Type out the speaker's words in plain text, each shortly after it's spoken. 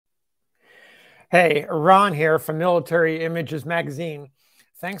Hey, Ron here from Military Images Magazine.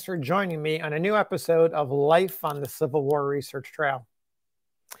 Thanks for joining me on a new episode of Life on the Civil War Research Trail.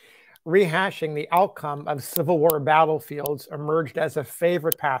 Rehashing the outcome of Civil War battlefields emerged as a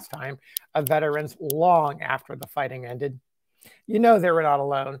favorite pastime of veterans long after the fighting ended. You know they were not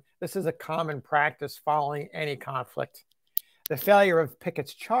alone. This is a common practice following any conflict. The failure of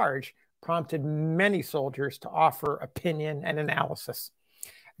Pickett's charge prompted many soldiers to offer opinion and analysis.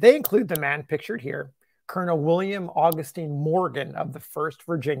 They include the man pictured here, Colonel William Augustine Morgan of the 1st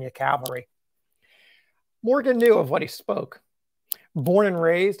Virginia Cavalry. Morgan knew of what he spoke. Born and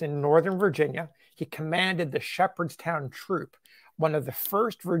raised in Northern Virginia, he commanded the Shepherdstown Troop, one of the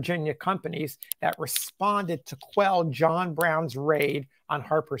first Virginia companies that responded to quell John Brown's raid on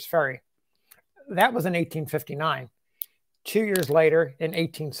Harper's Ferry. That was in 1859. 2 years later, in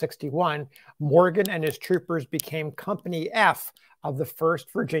 1861, Morgan and his troopers became Company F of the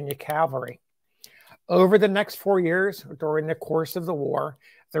 1st Virginia Cavalry. Over the next 4 years, during the course of the war,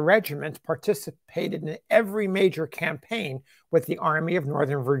 the regiment participated in every major campaign with the Army of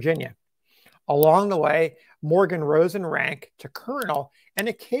Northern Virginia. Along the way, Morgan rose in rank to colonel and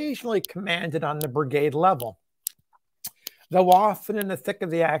occasionally commanded on the brigade level. Though often in the thick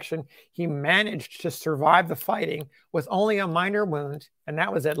of the action, he managed to survive the fighting with only a minor wound, and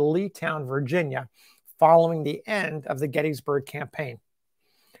that was at Leetown, Virginia, following the end of the Gettysburg campaign.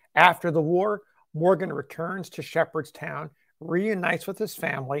 After the war, Morgan returns to Shepherdstown, reunites with his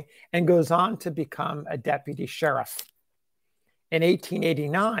family, and goes on to become a deputy sheriff. In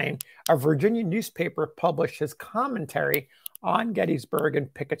 1889, a Virginia newspaper published his commentary on Gettysburg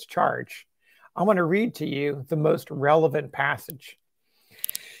and Pickett's charge. I want to read to you the most relevant passage.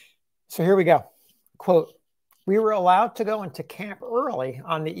 So here we go. Quote, "We were allowed to go into camp early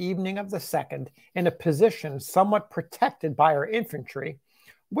on the evening of the 2nd in a position somewhat protected by our infantry,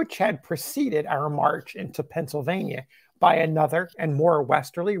 which had preceded our march into Pennsylvania by another and more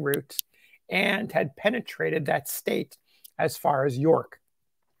westerly route and had penetrated that state as far as York.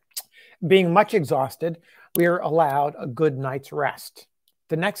 Being much exhausted, we were allowed a good night's rest.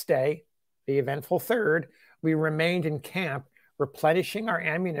 The next day, the eventful 3rd, we remained in camp, replenishing our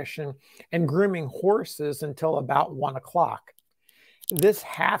ammunition and grooming horses until about 1 o'clock. This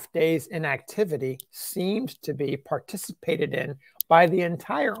half-day's inactivity seemed to be participated in by the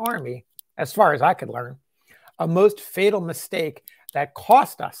entire army, as far as I could learn, a most fatal mistake that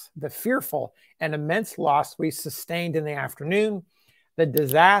cost us the fearful and immense loss we sustained in the afternoon, the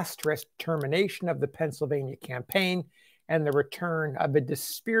disastrous termination of the Pennsylvania campaign, and the return of a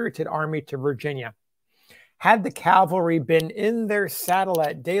dispirited army to Virginia. Had the cavalry been in their saddle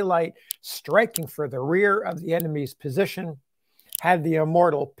at daylight, striking for the rear of the enemy's position, had the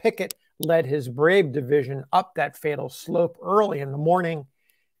immortal Pickett led his brave division up that fatal slope early in the morning,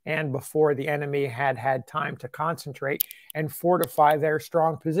 and before the enemy had had time to concentrate and fortify their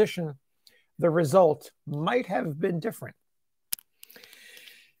strong position, the result might have been different."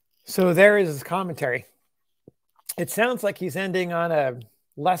 So there is his commentary. It sounds like he's ending on a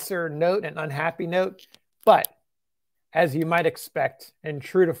lesser note, an unhappy note, but as you might expect, and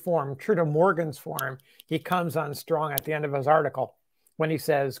true to form, true to Morgan's form, he comes on strong at the end of his article when he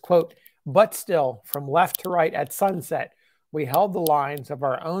says, quote, "But still, from left to right at sunset, we held the lines of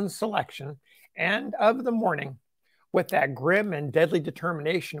our own selection and of the morning with that grim and deadly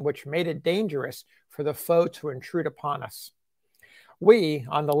determination which made it dangerous for the foe to intrude upon us. We,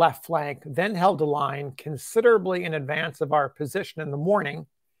 on the left flank, then held a line considerably in advance of our position in the morning,"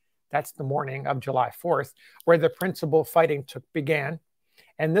 that's the morning of July 4th, "where the principal fighting began,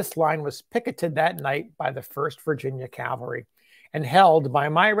 and this line was picketed that night by the 1st Virginia Cavalry, and held by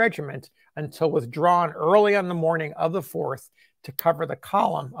my regiment until withdrawn early on the morning of the 4th to cover the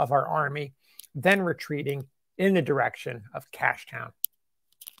column of our army, then retreating in the direction of Cashtown."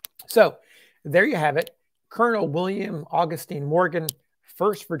 So there you have it. Colonel William Augustine Morgan,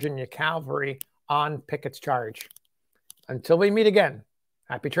 1st Virginia Cavalry, on Pickett's charge. Until we meet again,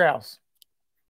 happy trails.